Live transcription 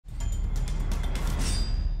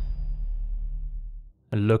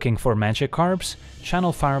Looking for magic cards?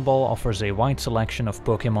 Channel Fireball offers a wide selection of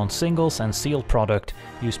Pokemon singles and sealed product.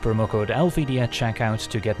 Use promo code LVD at checkout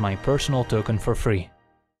to get my personal token for free.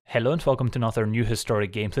 Hello and welcome to another new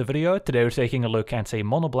historic gameplay video. Today we're taking a look at a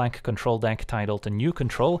monoblack control deck titled New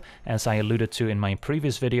Control, as I alluded to in my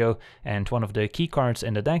previous video, and one of the key cards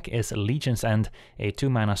in the deck is Legion's End, a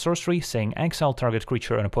 2-mana sorcery saying exile target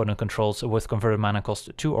creature an opponent controls with converted mana cost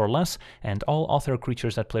 2 or less, and all other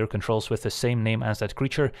creatures that player controls with the same name as that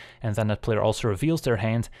creature, and then that player also reveals their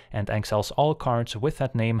hand and exiles all cards with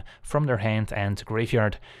that name from their hand and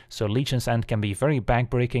graveyard. So Legion's End can be very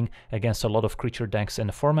backbreaking against a lot of creature decks in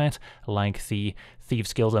the format, like the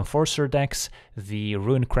Thieves Guild Enforcer decks, the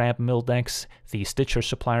Ruin Crab Mill decks, the Stitcher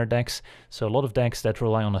Supplier decks, so a lot of decks that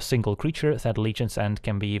rely on a single creature that Legion's End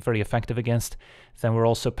can be very effective against. Then we're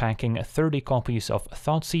also packing 30 copies of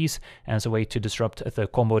Thoughtseize as a way to disrupt the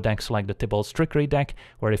combo decks like the Tybalt's Trickery deck,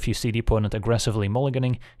 where if you see the opponent aggressively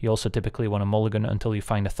mulliganing, you also typically want to mulligan until you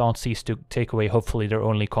find a Thoughtseize to take away hopefully their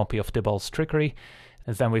only copy of Tybalt's Trickery.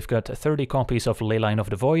 Then we've got 30 copies of Leyline of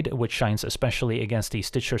the Void, which shines especially against the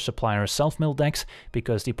Stitcher Supplier self-mill decks,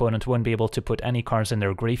 because the opponent won't be able to put any cards in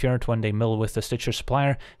their graveyard when they mill with the Stitcher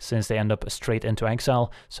Supplier, since they end up straight into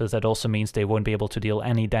exile, so that also means they won't be able to deal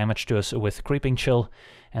any damage to us with Creeping Chill.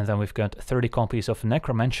 And then we've got 30 copies of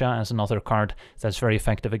Necromentia as another card that's very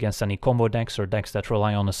effective against any combo decks or decks that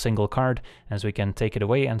rely on a single card, as we can take it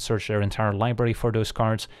away and search their entire library for those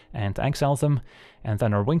cards and exile them. And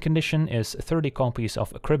then our win condition is 30 copies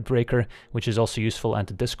of Cryptbreaker, which is also useful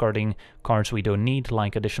at discarding cards we don't need,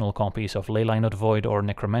 like additional copies of Leyline of the Void or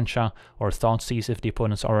Necromentia or Thoughtseize if the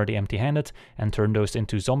opponent's already empty-handed, and turn those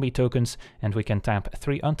into zombie tokens, and we can tap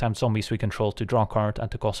 3 untapped zombies we control to draw a card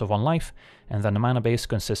at the cost of 1 life. And then the mana base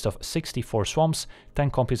consists of 64 Swamps,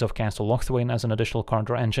 10 copies of Castle Locthwain as an additional card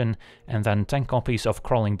draw engine, and then 10 copies of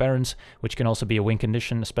Crawling Barrens, which can also be a win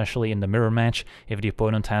condition, especially in the mirror match. If the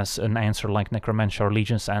opponent has an answer like Necromentia or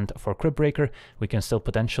Legion's End for Cryptbreaker, we can still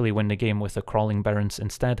potentially win the game with the Crawling Barrens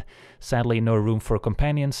instead. Sadly, no room for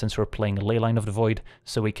companions since we're playing Leyline of the Void,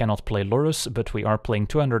 so we cannot play Lurrus, but we are playing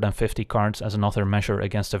 250 cards as another measure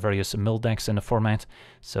against the various mill decks in the format.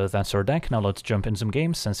 So that's our deck. Now let's jump in some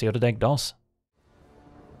games and see how the deck does.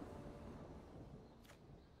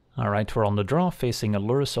 Alright, we're on the draw, facing a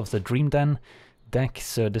Lurrus of the Dream Den deck,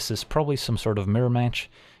 so this is probably some sort of mirror match,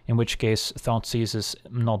 in which case Thoughtseize is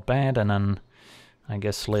not bad, and then I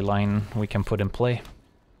guess Leyline we can put in play.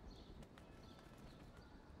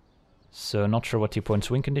 So not sure what the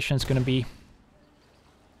opponent's win condition is going to be,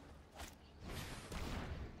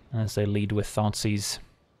 as they lead with Thoughtseize.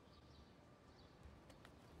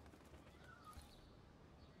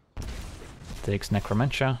 Takes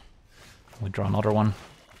Necromentia, we draw another one.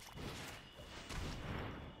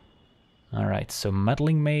 Alright, so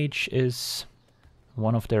Meddling Mage is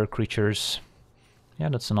one of their creatures. Yeah,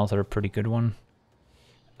 that's another pretty good one.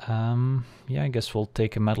 Yeah, I guess we'll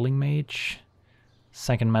take a Meddling Mage.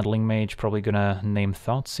 Second Meddling Mage, probably gonna name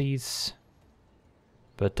Thoughtseize.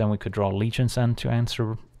 But then we could draw Legion's End to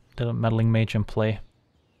answer the Meddling Mage in play.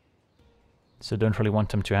 So don't really want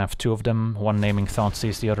them to have two of them, one naming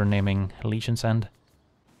Thoughtseize, the other naming Legion's End.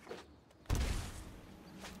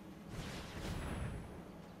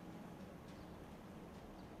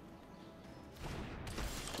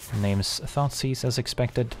 Names Thoughtseize as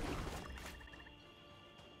expected.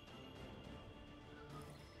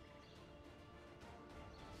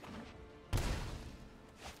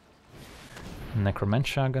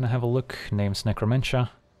 Necromentia, gonna have a look. Names Necromentia.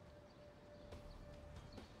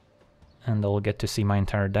 And I'll get to see my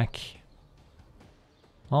entire deck.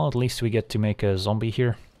 Well, at least we get to make a zombie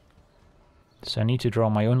here. So I need to draw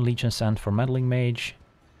my own Legion's End for Meddling Mage,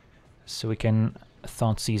 so we can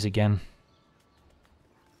Thoughtseize again.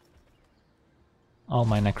 All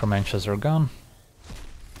my Necromentias are gone.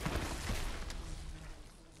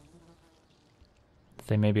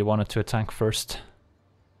 They maybe wanted to attack first.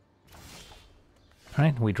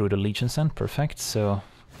 Alright, we drew the Legion's End, perfect, so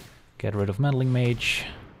get rid of Meddling Mage.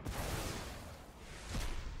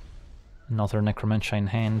 Another Necromentia in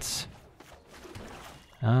hand.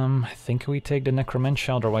 I think we take the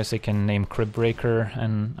Necromentia, otherwise they can name Cryptbreaker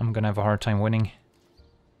and I'm gonna have a hard time winning.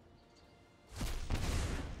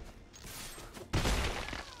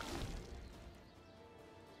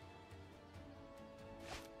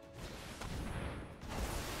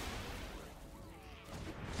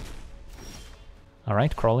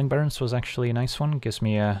 Alright, Crawling Barrens was actually a nice one, gives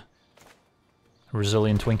me a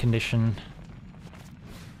resilient win condition.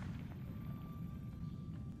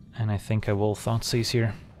 And I think I will Thoughtseize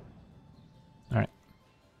here. Alright.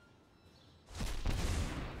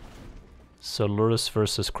 So Lurrus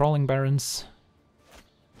versus Crawling Barrens.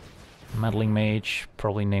 Meddling Mage,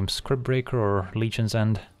 probably named Scriptbreaker or Legion's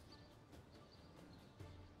End.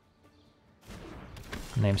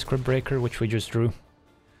 Name Scriptbreaker, which we just drew.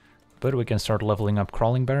 But we can start leveling up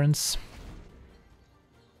Crawling Barons.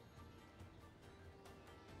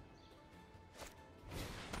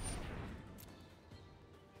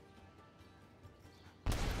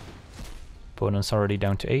 Opponent's already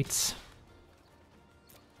down to 8.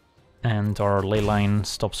 And our Leyline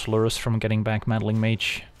stops Lurrus from getting back Meddling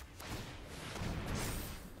Mage.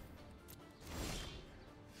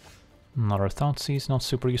 Another Thoughtseize, not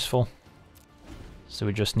super useful. So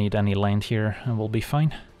we just need any land here and we'll be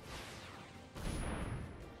fine.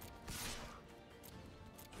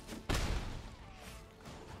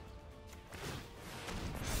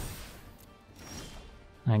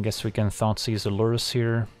 I guess we can Thoughtseize the Lurrus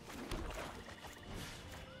here.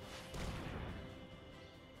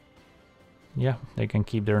 Yeah, they can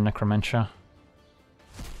keep their Necromentia.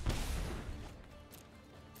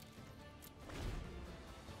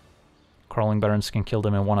 Crawling Barons can kill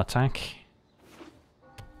them in one attack.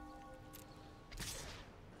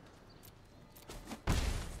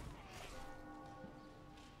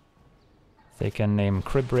 They can name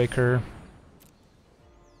Cryptbreaker.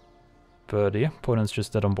 But yeah, opponent's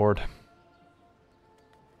just dead on board.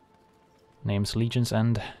 Name's Legion's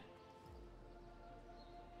End.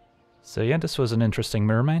 So yeah, this was an interesting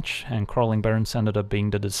mirror match, and Crawling Barons ended up being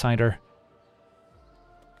the decider.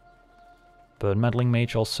 But Meddling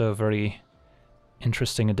Mage also a very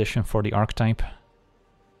interesting addition for the archetype.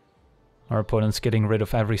 Our opponent's getting rid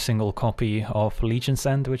of every single copy of Legion's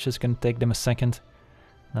End, which is going to take them a second.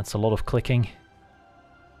 That's a lot of clicking.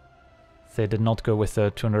 They did not go with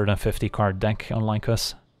a 250 card deck, unlike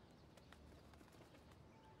us.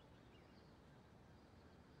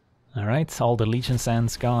 Alright, all the Legion's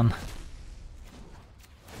Ends gone.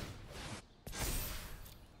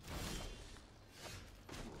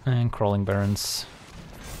 And Crawling Barons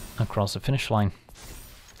across the finish line.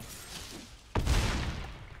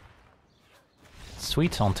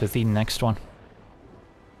 Sweet, on to the next one.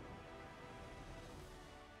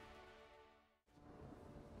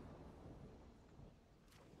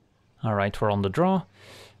 Alright, we're on the draw.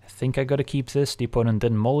 I think I gotta keep this. The opponent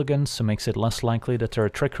didn't mulligan, so makes it less likely that they're a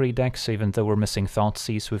trickery deck, so even though we're missing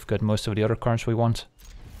Thoughtseize, we've got most of the other cards we want.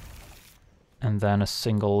 And then a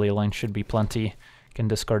single Leyline should be plenty. Can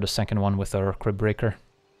discard the second one with our Cryptbreaker.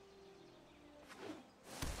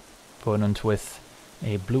 Opponent with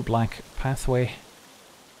a blue-black pathway.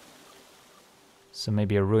 So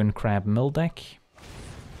maybe a Ruin Crab mill deck.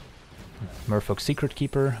 Merfolk Secret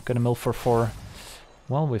Keeper, gonna mill for 4.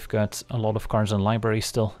 Well, we've got a lot of cards in library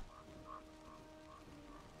still.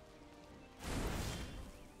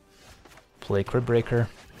 Play Cryptbreaker.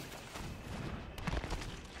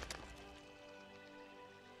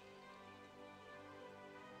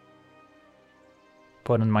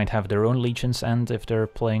 Opponent might have their own Legion's End if they're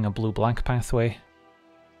playing a blue-black pathway.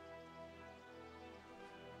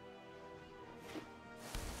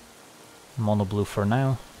 Mono blue for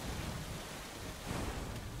now.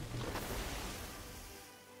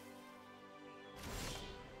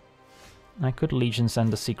 I could Legion's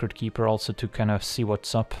End the Secret Keeper also to kind of see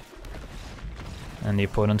what's up. And the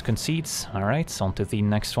opponent concedes. Alright, on to the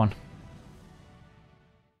next one.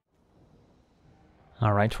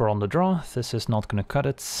 Alright, we're on the draw. This is not gonna cut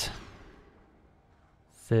it.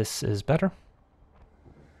 This is better.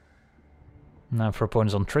 Now for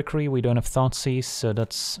opponents on Trickery, we don't have Thoughtseize, so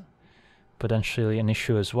that's potentially an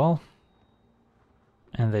issue as well.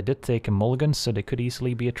 And they did take a mulligan, so they could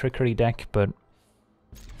easily be a Trickery deck, but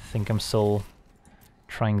I think I'm still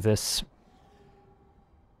trying this.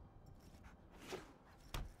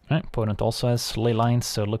 Right, opponent also has ley lines,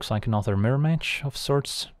 so it looks like another mirror match of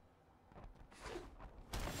sorts.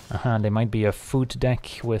 They might be a food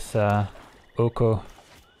deck with Oko.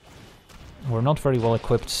 We're not very well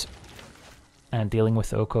equipped at dealing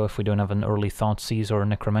with Oko if we don't have an early Thoughtseize or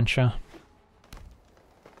Necromentia.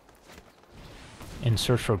 In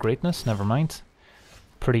Search for Greatness, never mind.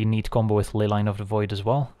 Pretty neat combo with Leyline of the Void as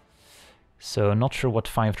well. So not sure what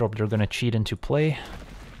 5-drop they're gonna cheat into play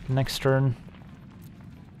next turn.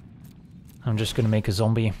 I'm just gonna make a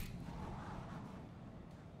zombie.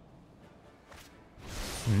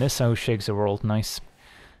 Nissa who shakes the world, nice.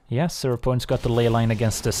 Yes, their opponent's got the Leyline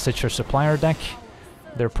against the Stitcher Supplier deck.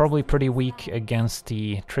 They're probably pretty weak against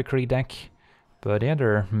the Trickery deck. But yeah,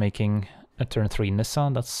 they're making a turn 3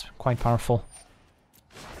 Nissa, that's quite powerful.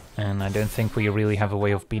 And I don't think we really have a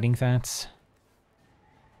way of beating that.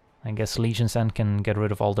 I guess Legion's End can get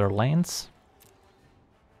rid of all their lands.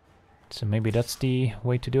 So maybe that's the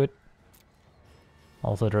way to do it.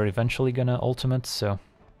 Although they're eventually gonna ultimate, so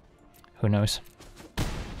who knows.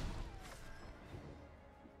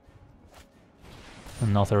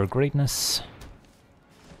 Another greatness.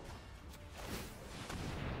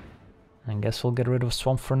 I guess we'll get rid of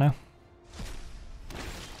Swamp for now.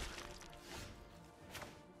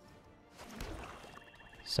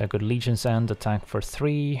 So I could Legion's End, attack for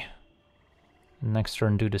 3. Next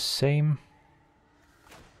turn do the same.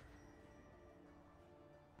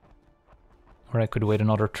 Or I could wait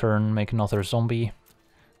another turn, make another zombie.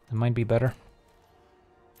 That might be better.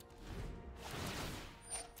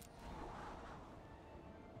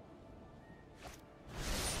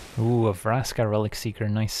 Ooh, a Vraska Relic Seeker,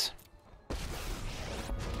 nice.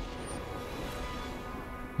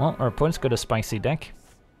 Well, our opponent's got a spicy deck.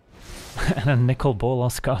 And a Nicol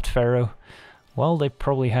Bolas God Pharaoh. Well, they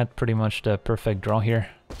probably had pretty much the perfect draw here.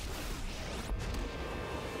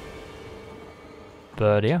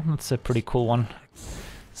 But yeah, that's a pretty cool one.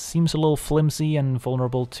 Seems a little flimsy and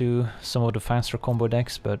vulnerable to some of the faster combo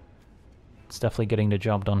decks, but it's definitely getting the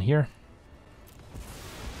job done here.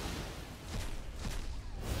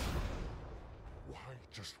 Why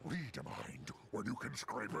just read a mind when you can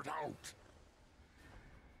scrape it out?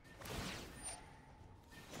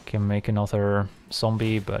 Can make another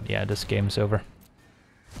zombie, but yeah, this game's over.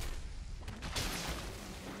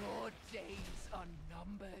 Your days are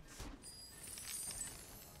numbered.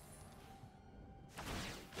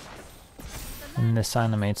 And this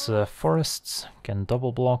animates forests, can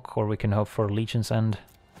double block, or we can hope for Legion's End.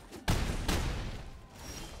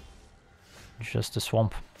 Just a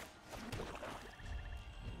swamp.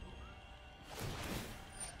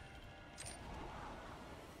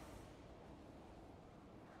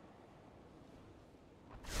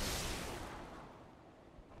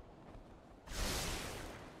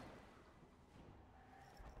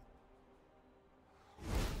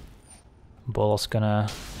 Bolas gonna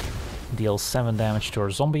deal 7 damage to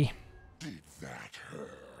our zombie. Did that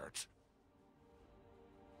hurt?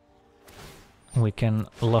 We can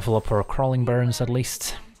level up our Crawling Barons at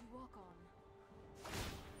least.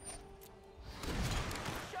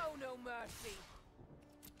 Show no mercy.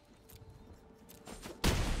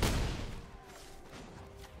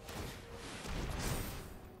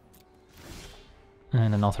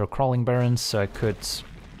 And another Crawling Barons, so I could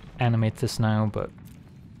animate this now, but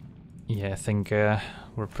yeah, I think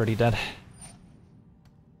we're pretty dead.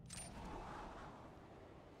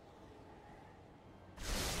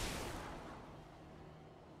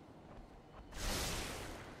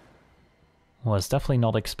 Was definitely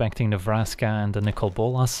not expecting the Vraska and the Nicol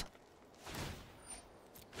Bolas.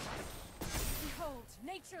 Behold,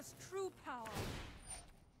 nature's true power.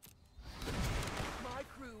 My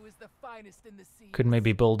crew is the finest in the sea. Could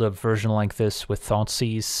maybe build a version like this with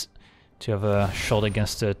Thoughtseize to have a shot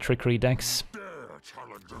against the trickery decks. Dare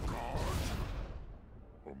challenge a god?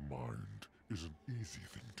 A mind is an easy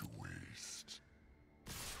thing to waste.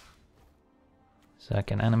 So I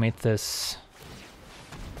can animate this.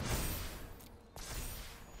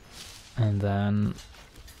 And then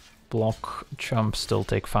block, jump, still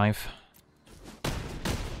take 5.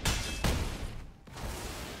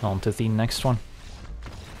 On to the next one.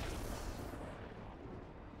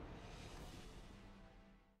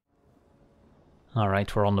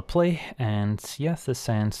 Alright, we're on the play, and yeah, this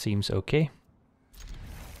hand seems okay.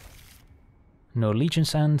 No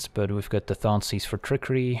Legion's End, but we've got the Thoughtseize for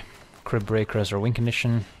trickery, Crypt Breaker as our win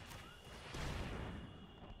condition.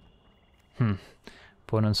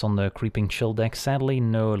 Opponents on the Creeping Chill deck, sadly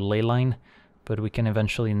no Leyline, but we can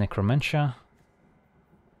eventually Necromentia.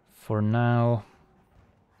 For now,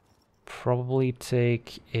 probably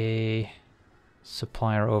take a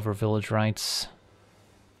Supplier over Village Rites.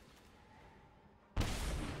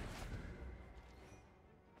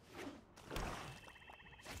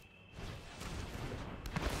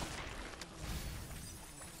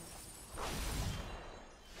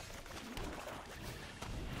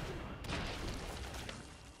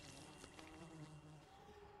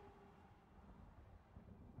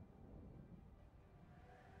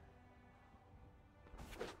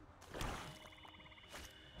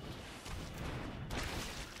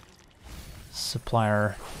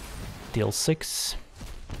 Supplier deals 6.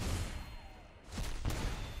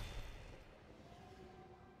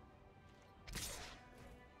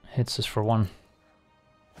 Hits us for 1.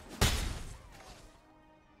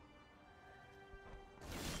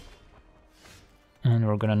 And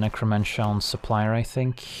we're gonna Necromentia on Supplier, I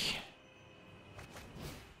think.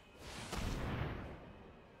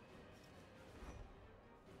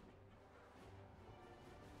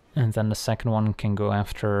 And then the second one can go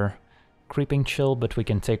after Creeping Chill, but we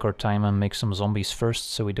can take our time and make some zombies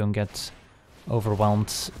first so we don't get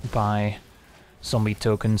overwhelmed by zombie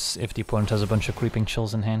tokens if the opponent has a bunch of creeping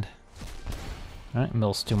chills in hand. Alright,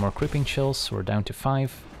 mills 2 more creeping chills, we're down to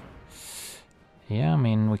 5. Yeah, I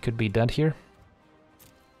mean, we could be dead here.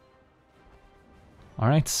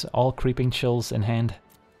 Alright, all creeping chills in hand.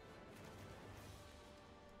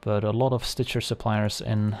 But a lot of Stitcher suppliers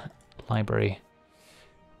in library.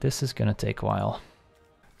 This is gonna take a while.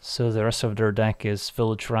 So the rest of their deck is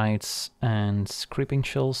Village Rites and Creeping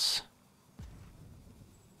Chills.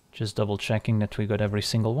 Just double checking that we got every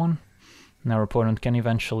single one. And our opponent can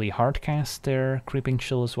eventually hardcast their Creeping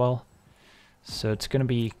Chill as well. So it's gonna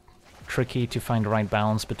be tricky to find the right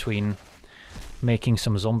balance between making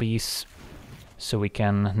some zombies so we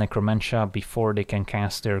can Necromentia before they can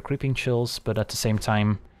cast their Creeping Chills, but at the same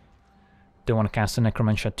time don't want to cast the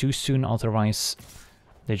Necromentia too soon, otherwise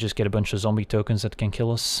they just get a bunch of zombie tokens that can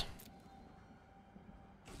kill us.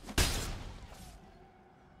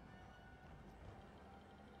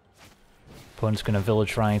 Opponent's gonna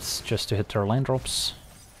Village Rites just to hit their land drops.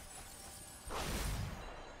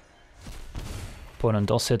 Opponent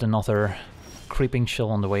does hit another Creeping Chill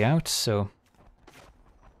on the way out, so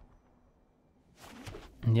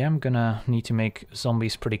yeah, I'm gonna need to make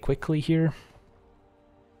zombies pretty quickly here.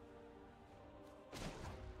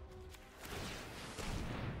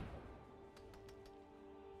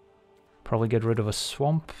 Probably get rid of a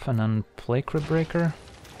swamp and then play Crypt Breaker.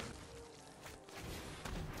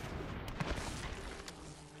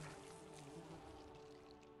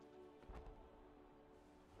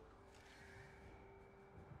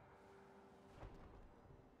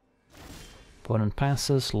 Opponent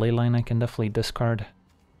passes, Leyline I can definitely discard.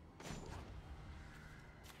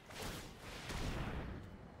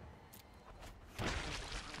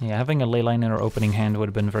 Yeah, having a Leyline in our opening hand would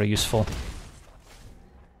have been very useful.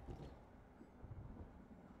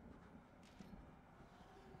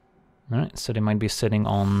 Alright, so they might be sitting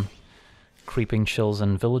on Creeping Chills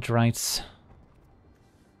and Village Rites.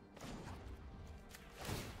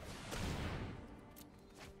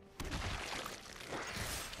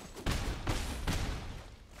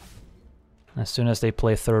 As soon as they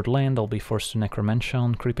play third land, I'll be forced to Necromentia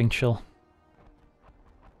on Creeping Chill.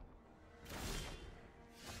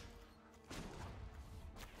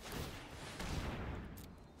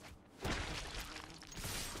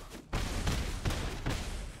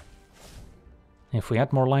 If we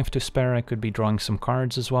had more life to spare, I could be drawing some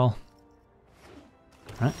cards as well.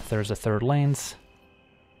 Alright, there's a third land.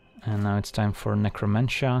 And now it's time for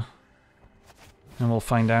Necromentia. And we'll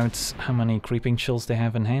find out how many Creeping Chills they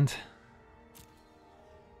have in hand.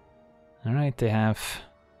 Alright, they have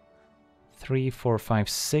 3, 4, 5,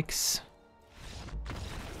 6.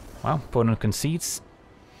 Wow, opponent concedes.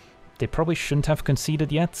 They probably shouldn't have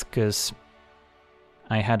conceded yet, because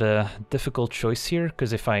I had a difficult choice here,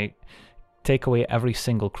 because if I take away every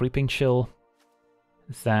single Creeping Chill,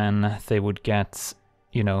 then they would get,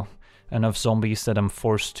 you know, enough zombies that I'm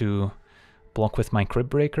forced to block with my Crypt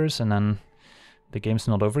Breakers, and then the game's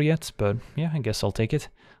not over yet, but yeah, I guess I'll take it.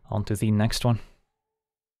 On to the next one.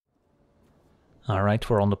 Alright,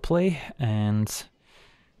 we're on the play, and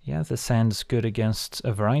yeah, this hand's good against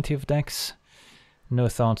a variety of decks. No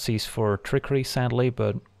Thoughtseize for Trickery, sadly,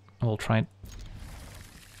 but we'll try it.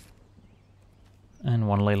 And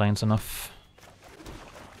one Leyline's enough.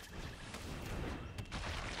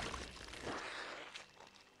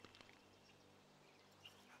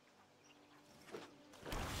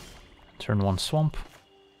 Turn 1 Swamp.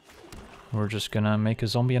 We're just gonna make a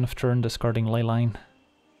zombie enough turn, discarding Leyline.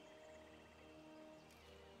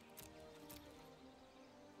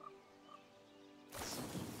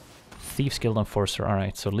 Thieves Guild Enforcer,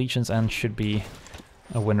 alright, so Legion's End should be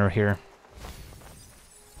a winner here.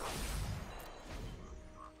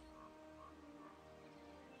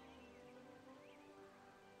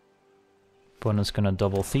 Opponent's gonna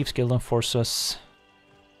double Thieves Guild Enforce us.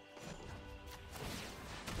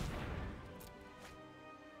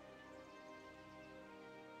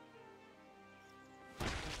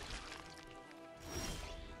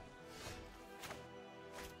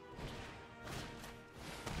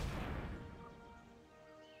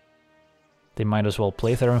 They might as well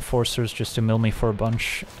play their Enforcers just to mill me for a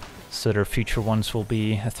bunch, so their future ones will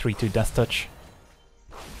be a 3-2 Death Touch.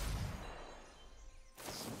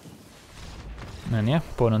 And yeah,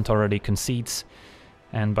 opponent already concedes,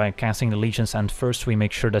 and by casting the Legion's End first, we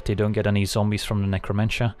make sure that they don't get any zombies from the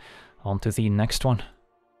Necromentia. On to the next one.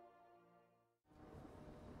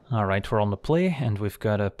 Alright, we're on the play, and we've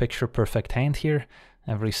got a picture-perfect hand here.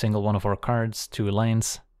 Every single one of our cards, 2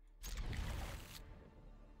 lands.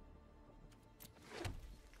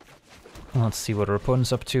 Let's see what our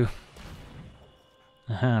opponent's up to.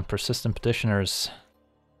 Aha, Persistent Petitioners.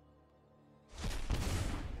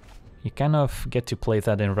 You kind of get to play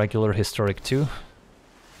that in regular Historic too.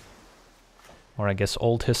 Or I guess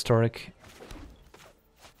Old Historic.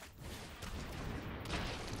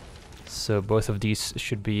 So both of these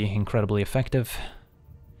should be incredibly effective.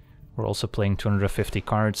 We're also playing 250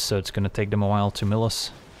 cards, so it's going to take them a while to mill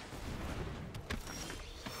us.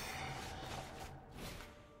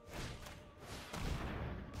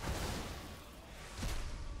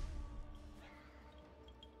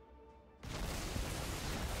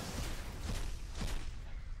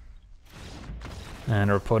 And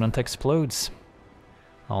our opponent explodes.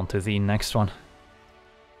 On to the next one.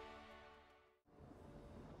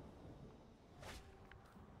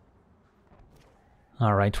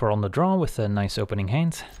 Alright, we're on the draw with a nice opening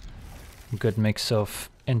hand. Good mix of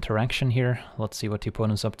interaction here. Let's see what the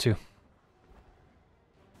opponent's up to.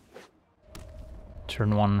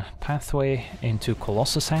 Turn 1 Pathway into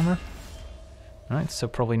Colossus Hammer. Alright, so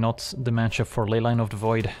probably not the matchup for Leyline of the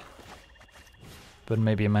Void, but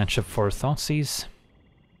maybe a matchup for Thoughtseize.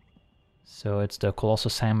 So it's the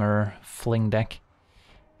Colossus Hammer Fling deck.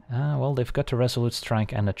 Well, they've got the Resolute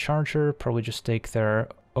Strike and a Charger. Probably just take their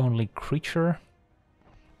only creature.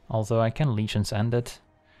 Although I can Legion's End it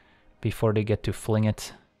before they get to fling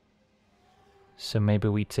it. So maybe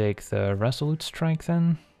we take the Resolute Strike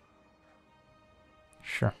then?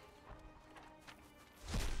 Sure.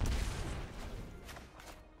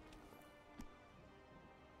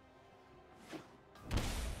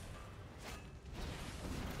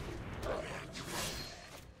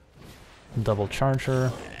 Double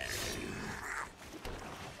Charger.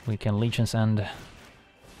 We can Legion's End.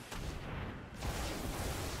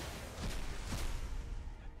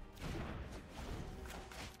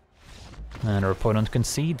 And our opponent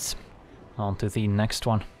concedes. On to the next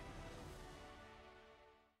one.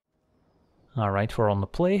 Alright, we're on the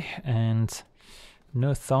play, and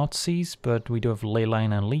no Thoughtseize, but we do have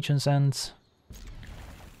Leyline and Legion's End.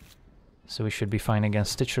 So we should be fine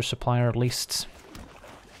against Stitcher Supplier at least.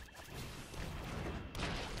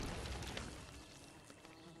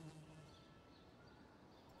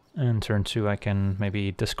 And turn 2 I can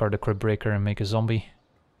maybe discard a Crypt Breaker and make a zombie.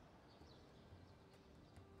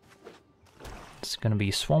 It's gonna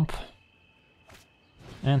be Swamp.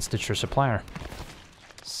 And Stitcher Supplier.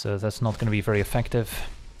 So that's not gonna be very effective.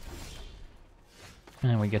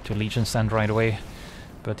 And we get to Legion's End right away.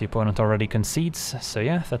 But the opponent already concedes. So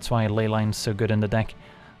yeah, that's why Leyline's so good in the deck.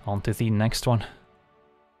 On to the next one.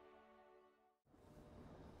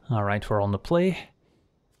 Alright, we're on the play.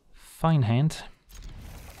 Fine hand.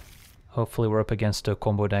 Hopefully we're up against a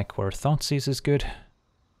combo deck where Thoughtseize is good.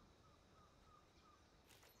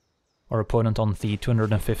 Our opponent on the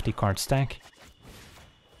 250 card stack.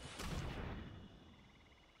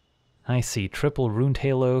 I see triple Ruined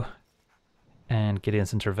Halo and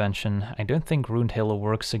Gideon's Intervention. I don't think Ruined Halo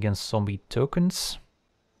works against zombie tokens.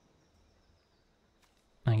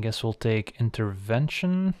 I guess we'll take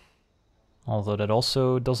Intervention, although that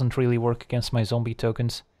also doesn't really work against my zombie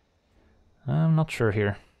tokens. I'm not sure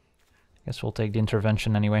here. Guess we'll take the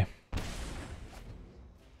Intervention anyway.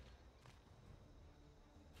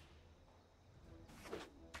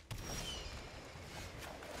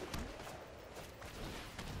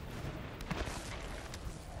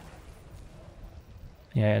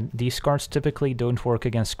 Yeah, these cards typically don't work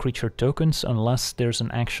against creature tokens unless there's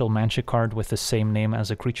an actual magic card with the same name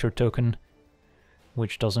as a creature token,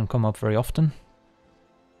 which doesn't come up very often.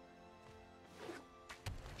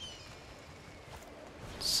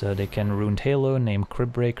 So they can Ruined Halo, name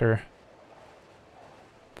Crypt Breaker,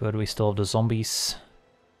 but we still have the zombies.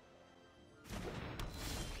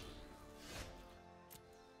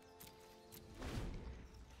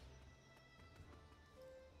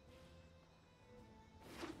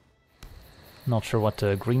 Not sure what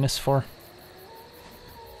the green is for.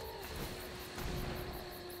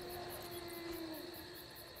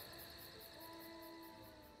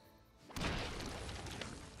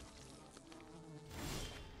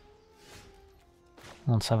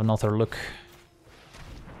 Let's have another look.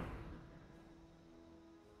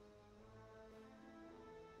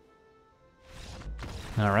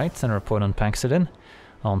 Alright, and our opponent packs it in.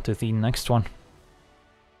 On to the next one.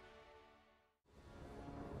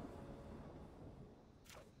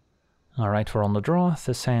 Alright, we're on the draw.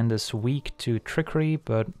 This hand is weak to Trickery,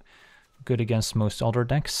 but good against most other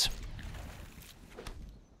decks.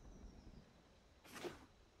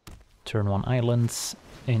 Turn 1 Islands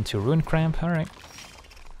into Ruin Crab. Alright.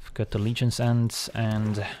 We've got the Legion's End,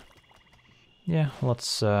 and yeah,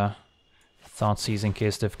 let's Thoughtseize in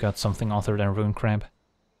case they've got something other than Ruin Crab.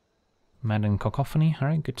 Madden Cacophony.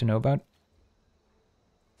 Alright, good to know about.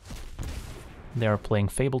 They are playing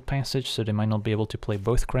Fabled Passage, so they might not be able to play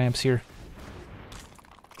both crabs here.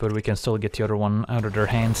 But we can still get the other one out of their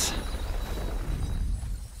hands.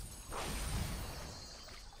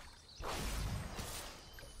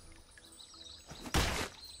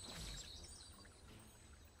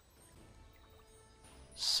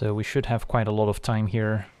 So we should have quite a lot of time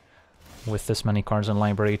here with this many cards in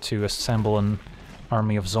library to assemble an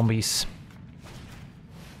army of zombies.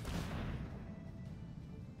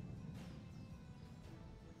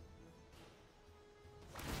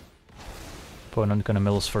 Opponent gonna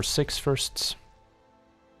mill us for 6 first.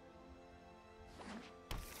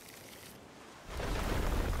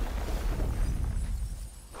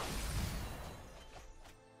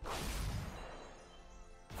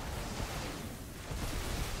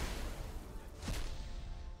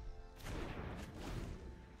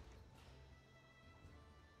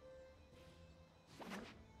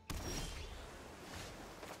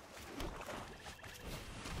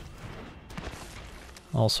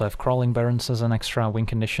 Also have Crawling Barons as an extra win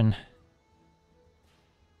condition.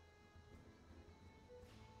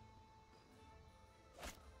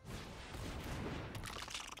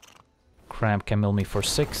 Crab can mill me for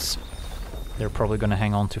 6. They're probably gonna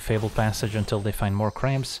hang on to Fabled Passage until they find more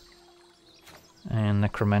crabs. And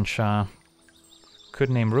Necromentia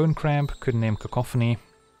could name Rune Crab, could name Cacophony.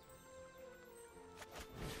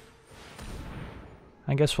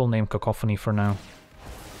 I guess we'll name Cacophony for now.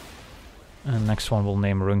 And next one we'll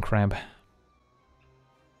name Rune Crab.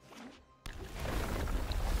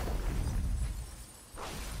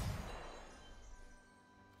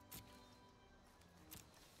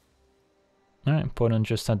 Alright, opponent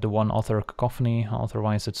just had the one other Cacophony,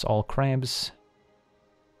 otherwise it's all crabs.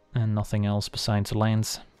 And nothing else besides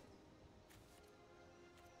lands.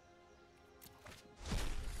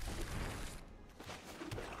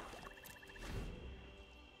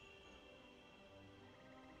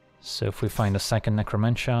 So if we find a second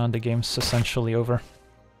Necromentia, the game's essentially over.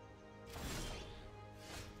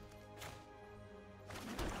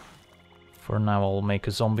 For now I'll make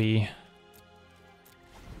a zombie.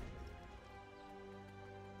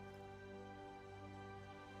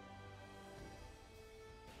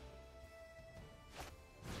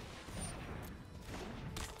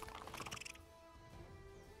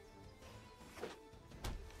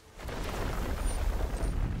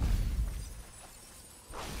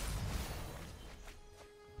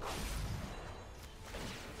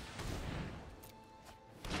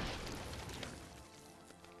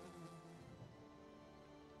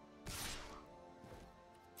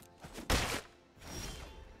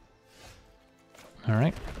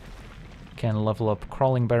 Alright. Can level up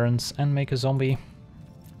Crawling Barons and make a zombie.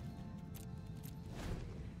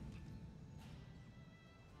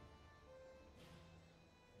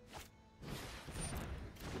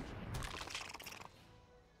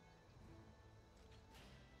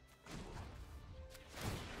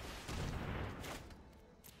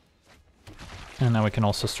 And now we can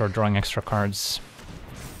also start drawing extra cards.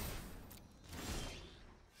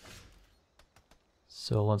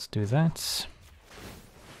 So let's do that.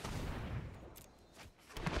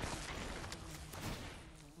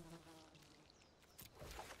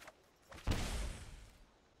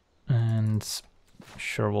 And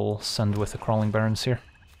sure, we'll send with the Crawling Barons here.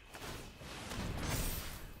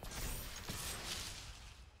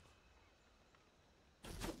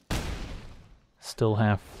 Still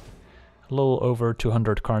have a little over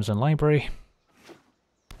 200 cards in library.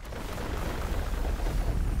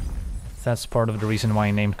 That's part of the reason why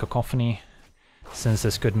I named Cacophony, since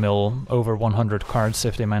this could mill over 100 cards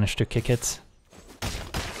if they manage to kick it.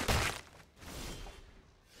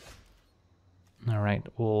 Alright,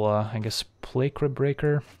 we'll, I guess, play Crypt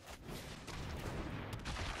Breaker.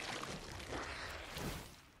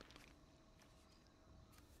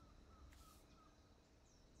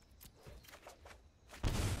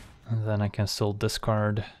 And then I can still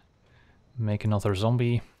discard, make another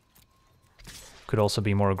zombie. Could also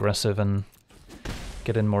be more aggressive and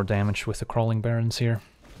get in more damage with the Crawling Barons here.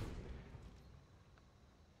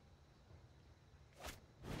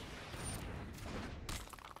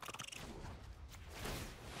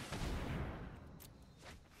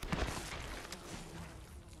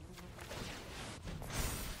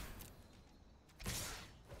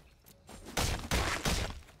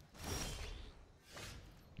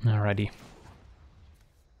 Alrighty.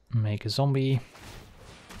 Make a zombie.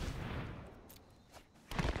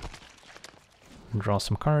 Draw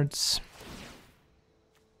some cards.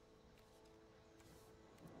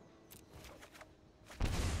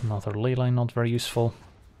 Another leyline, not very useful.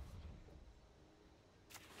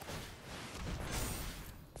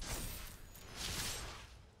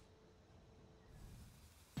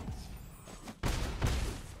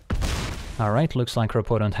 Alright, looks like our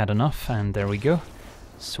opponent had enough, and there we go.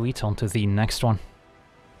 Sweet, on to the next one.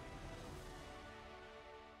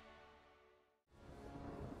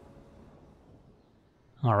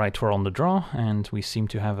 Alright, we're on the draw, and we seem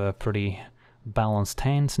to have a pretty balanced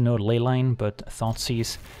hand. No leyline, but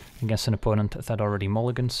Thoughtseize against an opponent that already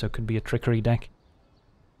mulliganed, so it could be a trickery deck.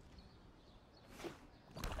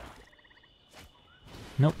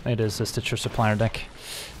 Nope, it is a Stitcher Supplier deck.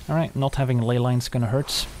 Alright, not having leyline's gonna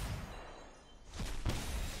hurt.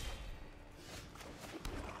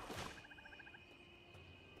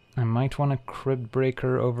 I might want a Crypt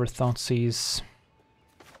Breaker over Thoughtseize.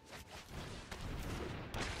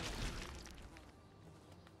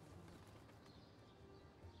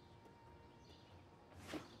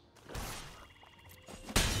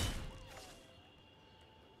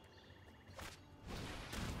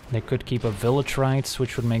 They could keep up Village Rites,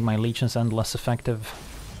 which would make my Legion's End less effective.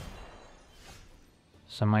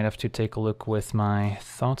 So I might have to take a look with my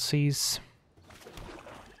Thoughtseize.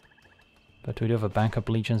 But we do have a backup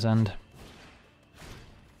Legion's End.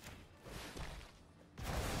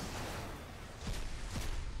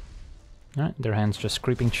 Alright, their hand's just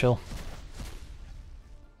Creeping Chill.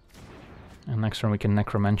 And next turn we can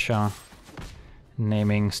Necromentia,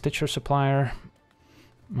 naming Stitcher Supplier.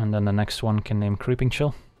 And then the next one can name Creeping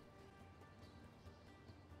Chill.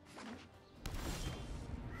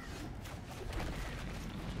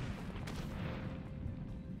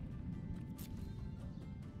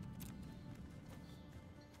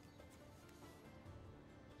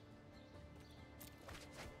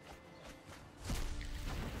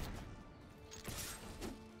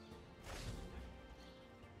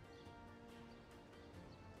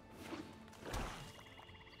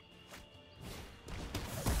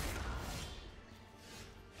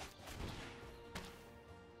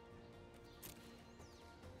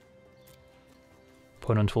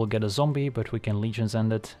 Opponent will get a zombie, but we can Legion's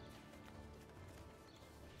End it.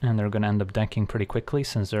 And they're gonna end up decking pretty quickly,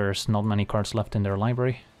 since there's not many cards left in their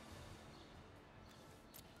library.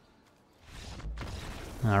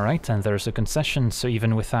 Alright, and there's a concession, so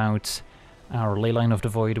even without our Leyline of the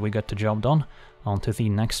Void, we got the job done. On to the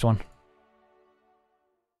next one.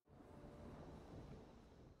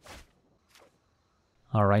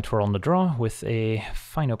 Alright, we're on the draw with a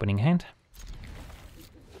fine opening hand.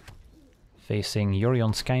 Facing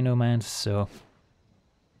Yorion Sky Nomad, so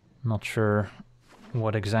not sure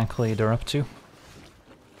what exactly they're up to.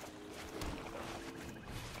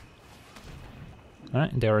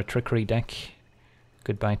 Alright, they're a Trickery deck.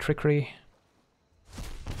 Goodbye Trickery.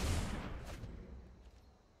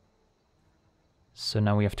 So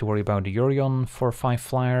now we have to worry about the Yorion 4/5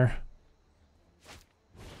 flyer.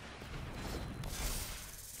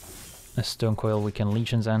 A Stone Coil we can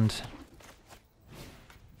Legion's End.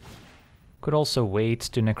 Could also wait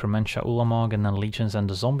to Necromentia Ulamog and then Legion's End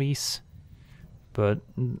the zombies. But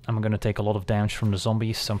I'm gonna take a lot of damage from the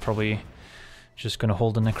zombies, so I'm probably just gonna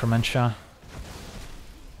hold the Necromentia.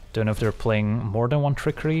 Don't know if they're playing more than one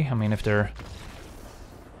Trickery. I mean, if they're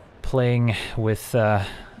playing with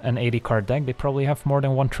an 80 card deck, they probably have more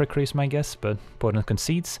than one Trickery is my guess, but opponent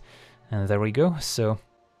concedes. And there we go. So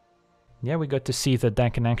yeah, we got to see the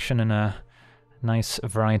deck in action in a nice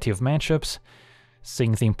variety of matchups.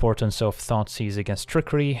 Seeing the importance of Thoughtseize against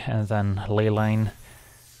Trickery, and then Leyline,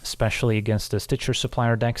 especially against the Stitcher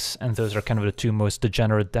Supplier decks, and those are kind of the two most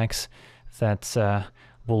degenerate decks that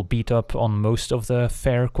will beat up on most of the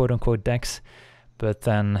fair quote-unquote decks, but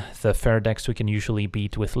then the fair decks we can usually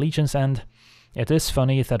beat with Legion's End. It is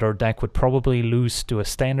funny that our deck would probably lose to a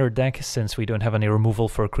standard deck, since we don't have any removal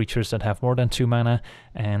for creatures that have more than 2 mana,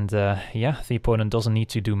 and yeah, the opponent doesn't need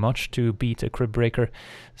to do much to beat a Crypt Breaker,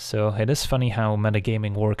 so it is funny how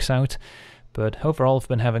metagaming works out. But overall I've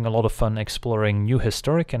been having a lot of fun exploring new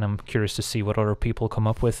Historic, and I'm curious to see what other people come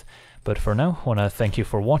up with. But for now, I want to thank you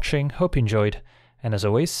for watching, hope you enjoyed, and as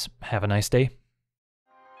always, have a nice day.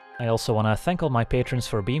 I also want to thank all my patrons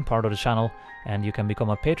for being part of the channel, and you can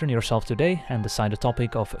become a patron yourself today and decide the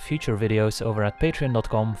topic of future videos over at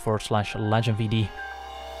patreon.com/LegenVD.